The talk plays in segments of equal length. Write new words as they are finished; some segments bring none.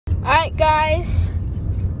Alright guys,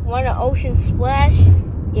 want an ocean splash?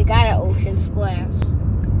 You got an ocean splash.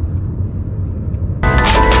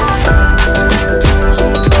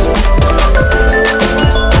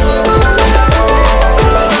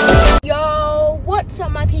 Yo, what's up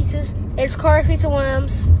my pizzas? It's Car Pizza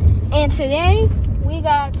Williams, and today we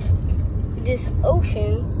got this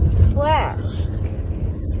ocean splash.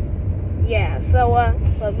 Yeah, so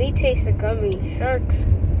let me taste the gummy sharks.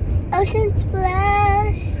 Ocean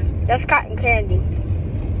splash. That's cotton candy.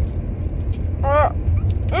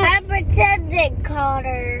 I pretended,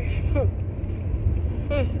 Carter.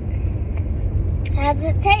 How's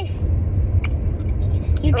it taste?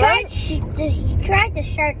 You tried the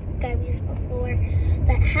shark gummies before,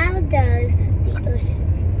 but how does the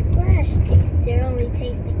ocean splash taste? They're only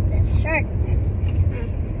tasting the shark gummies.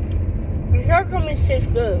 The shark gummies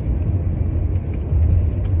taste good.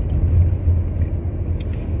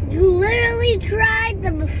 You literally tried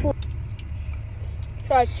them before.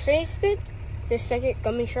 So I tasted the second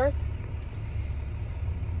gummy shark.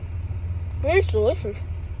 It's delicious.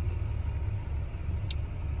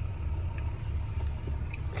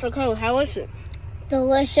 So Cole, how is it?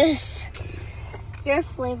 Delicious. Your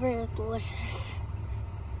flavor is delicious.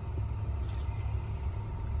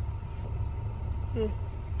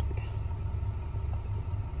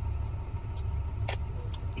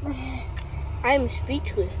 I am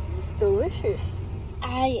speechless. It's delicious.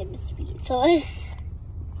 I am speechless.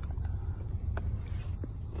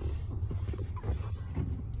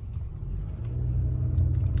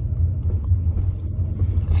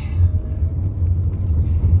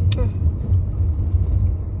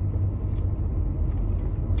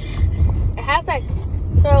 It has like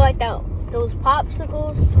sort of like those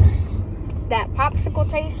popsicles, that popsicle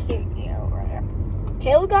taste. Yeah, right.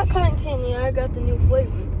 Kayla got cotton candy. I got the new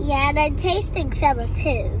flavor. Yeah, and I'm tasting some of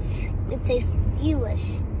his. It tastes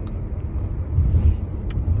delish.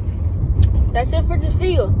 That's it for this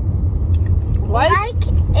video. Like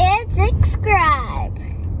and subscribe.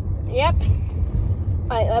 Yep.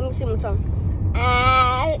 Alright, let me see my tongue.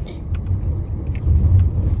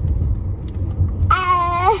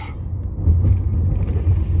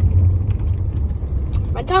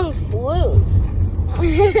 My tongue's blue.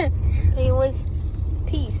 It was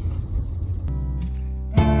peace.